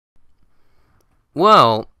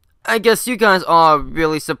Well, I guess you guys are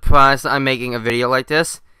really surprised I'm making a video like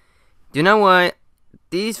this. You know what?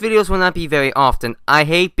 These videos will not be very often. I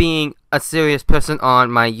hate being a serious person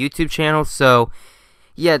on my YouTube channel, so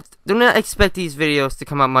yeah, do not expect these videos to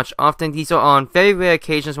come out much often. These are on very rare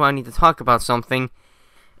occasions when I need to talk about something.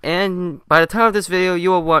 And by the time of this video,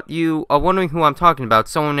 you are wondering who I'm talking about.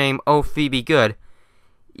 Someone named 03bgood.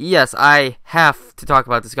 Yes, I have to talk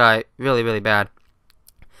about this guy really, really bad.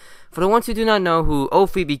 For the ones who do not know who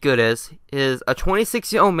 03bgood is a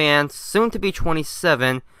 26-year-old man, soon to be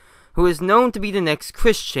 27, who is known to be the next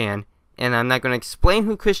Chris Chan. And I'm not going to explain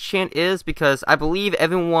who Chris Chan is because I believe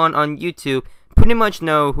everyone on YouTube pretty much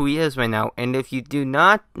know who he is right now. And if you do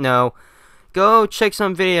not know, go check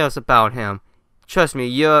some videos about him. Trust me,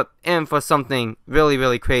 you're in for something really,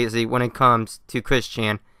 really crazy when it comes to Chris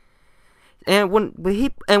Chan. And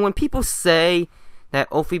when people say that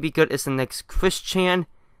 03bgood is the next Chris Chan,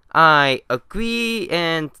 I agree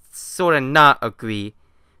and sort of not agree.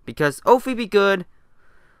 Because 03bgood,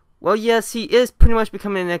 well, yes, he is pretty much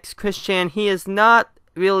becoming the next Chris Chan. He is not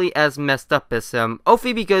really as messed up as him.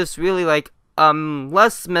 03bgood is really like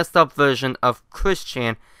less messed up version of Chris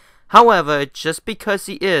Chan. However, just because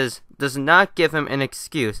he is does not give him an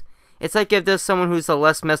excuse. It's like if there's someone who's a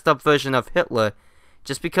less messed up version of Hitler.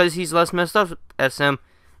 Just because he's less messed up as him,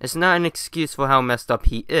 it's not an excuse for how messed up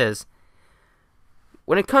he is.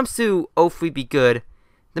 When it comes to 03bgood,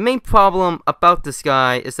 the main problem about this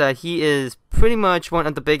guy is that he is pretty much one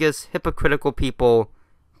of the biggest hypocritical people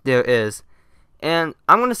there is. And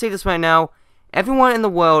I'm going to say this right now, everyone in the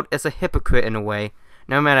world is a hypocrite in a way.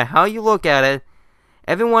 No matter how you look at it,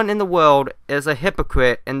 everyone in the world is a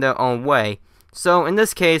hypocrite in their own way. So in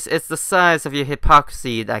this case, it's the size of your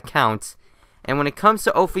hypocrisy that counts. And when it comes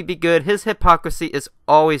to 03bgood, his hypocrisy is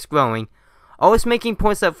always growing. Always making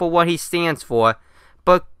points up for what he stands for,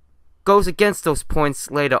 but goes against those points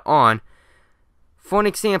later on. For an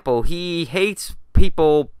example, he hates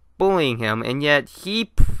people bullying him, and yet he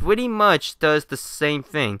pretty much does the same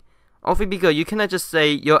thing. 03bgood, you cannot just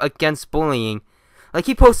say you're against bullying. Like,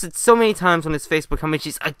 he posted so many times on his Facebook how much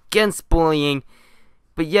he's against bullying,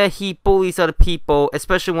 but yet he bullies other people,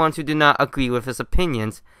 especially ones who do not agree with his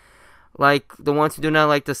opinions. Like the ones who do not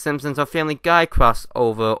like the Simpsons or Family Guy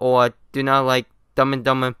crossover, or do not like Dumb and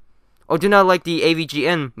Dumber, or do not like the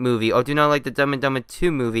AVGN movie, or do not like the Dumb and Dumber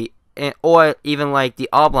 2 movie, or even like the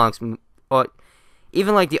Oblongs, or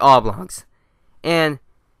even like the Oblongs. And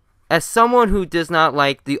as someone who does not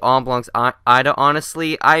like the Oblongs either,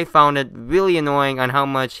 honestly, I found it really annoying on how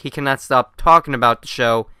much he cannot stop talking about the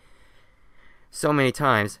show so many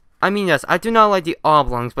times. I mean, yes, I do not like the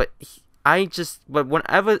Oblongs, but but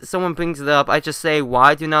whenever someone brings it up, I just say,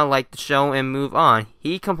 why do not like the show and move on.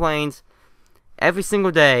 He complains every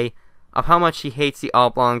single day of how much he hates the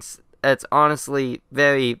Oblongs. It's honestly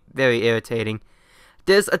very, very irritating.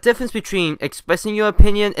 There's a difference between expressing your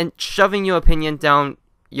opinion and shoving your opinion down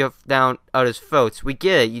others' throats. We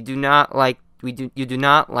get it. You do not like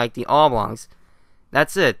the Oblongs.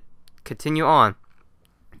 That's it. Continue on.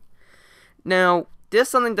 Now, there's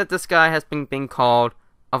something that this guy has been called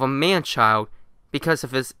of a man-child because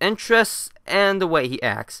of his interests and the way he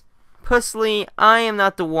acts. Personally, I am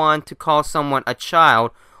not the one to call someone a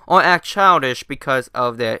child or act childish because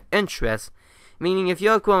of their interests. Meaning, if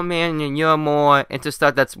you're a grown man and you're more into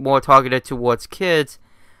stuff that's more targeted towards kids,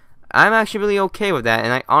 I'm actually really okay with that,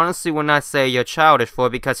 and I honestly would not say you're childish for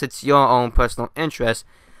it because it's your own personal interest.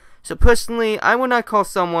 So personally, I would not call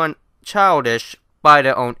someone childish by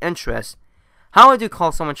their own interest. How I do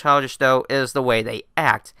call someone childish, though, is the way they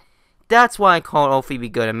act. That's why I call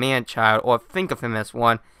 03bgood a man-child, or think of him as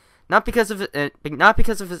one. Not because of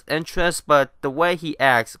his interests, but the way he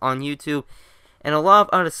acts on YouTube and a lot of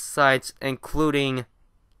other sites, including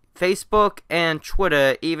Facebook and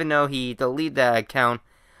Twitter, even though he deleted that account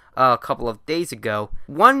a couple of days ago.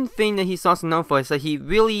 One thing that he's also known for is that he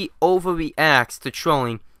really overreacts to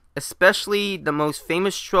trolling, especially the most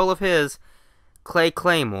famous troll of his, Clay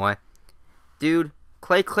Claymore. Dude,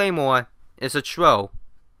 Clay Claymore is a troll.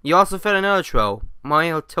 You also fed another troll,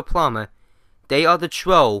 Mario Plumber. They are the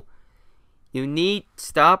troll. You need to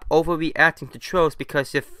stop overreacting to trolls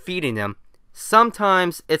because you're feeding them.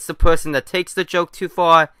 Sometimes it's the person that takes the joke too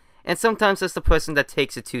far, and sometimes it's the person that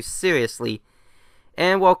takes it too seriously.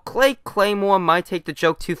 And while Clay Claymore might take the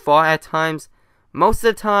joke too far at times, most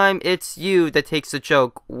of the time it's you that takes the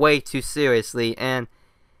joke way too seriously, and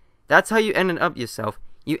that's how you end up yourself.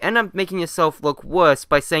 You end up making yourself look worse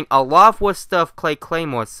by saying a lot of worse stuff Clay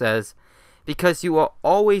Claymore says, because you are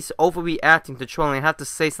always overreacting to trolling and have to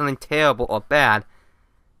say something terrible or bad.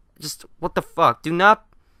 Just, what the fuck? Do not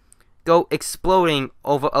go exploding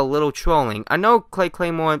over a little trolling. I know Clay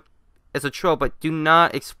Claymore is a troll, but do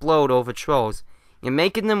not explode over trolls. You're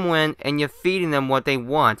making them win, and you're feeding them what they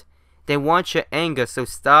want. They want your anger, so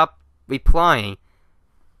stop replying.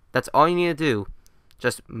 That's all you need to do.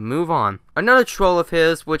 Just move on. Another troll of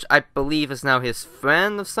his, which I believe is now his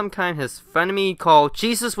friend of some kind, his frenemy, called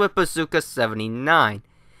Jesus with Bazooka 79,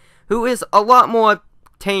 who is a lot more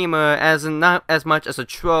tamer, as in not as much as a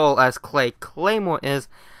troll as Clay Claymore is.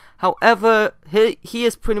 However, he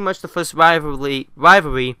is pretty much the first rivalry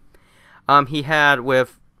he had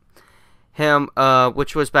with him,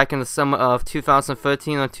 which was back in the summer of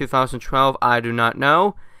 2013 or 2012. I do not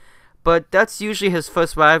know. But that's usually his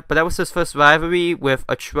first that was his first rivalry with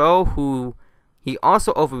a troll who he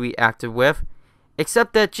also overreacted with.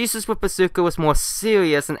 Except that Jesus with Bazooka was more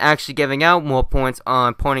serious and actually giving out more points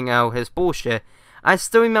on pointing out his bullshit. I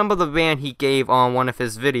still remember the rant he gave on one of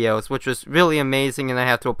his videos, which was really amazing, and I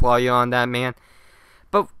have to applaud you on that, man.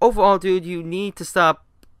 But overall, dude, you need to stop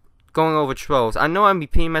going over trolls. I know I'm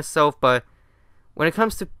repeating myself, but when it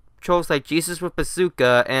comes to trolls like Jesus with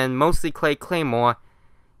Bazooka and mostly Clay Claymore,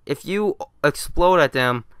 if you explode at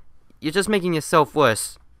them, you're just making yourself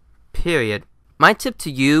worse. Period. My tip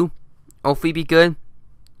to you, 03bgood,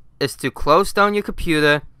 is to close down your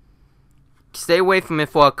computer, stay away from it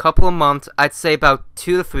for a couple of months, I'd say about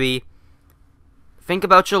 2 to 3, think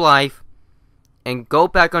about your life, and go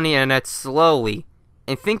back on the internet slowly.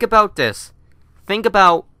 And think about this. Think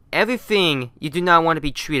about everything you do not want to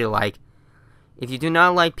be treated like. If you do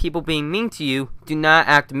not like people being mean to you, do not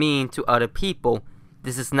act mean to other people.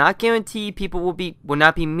 This does not guarantee people will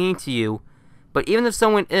not be mean to you, but even if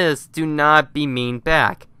someone is, do not be mean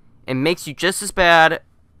back. It makes you just as bad,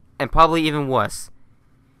 and probably even worse.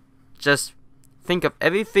 Just think of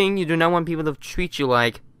everything you do not want people to treat you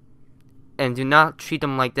like, and do not treat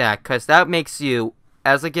them like that, cause that makes you,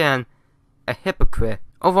 as again, a hypocrite.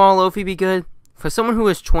 Overall, 03bgood, for someone who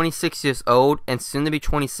is 26 years old and soon to be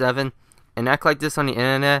 27, and act like this on the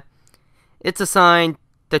internet, it's a sign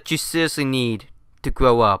that you seriously need to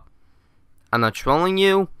grow up. I'm not trolling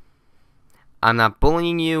you, I'm not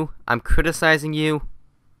bullying you, I'm criticizing you,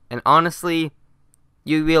 and honestly,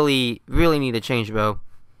 you really need to change, bro.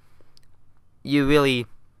 You really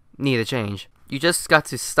need to change. You just got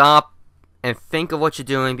to stop and think of what you're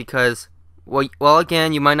doing, because, well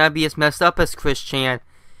again, you might not be as messed up as Chris Chan.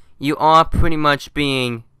 You are pretty much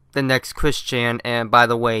being the next Chris Chan, and by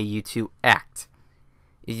the way you two act.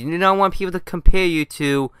 You do not want people to compare you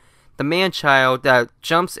to the man-child that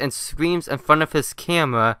jumps and screams in front of his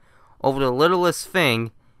camera over the littlest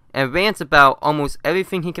thing and rants about almost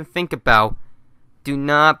everything he can think about. Do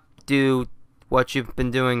not do what you've been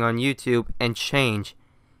doing on YouTube and change.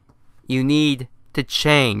 You need to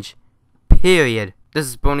change. Period. This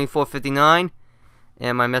is Brony459,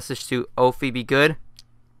 and my message to 03bgood.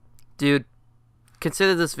 Dude,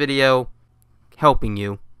 consider this video helping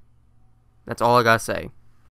you. That's all I gotta say.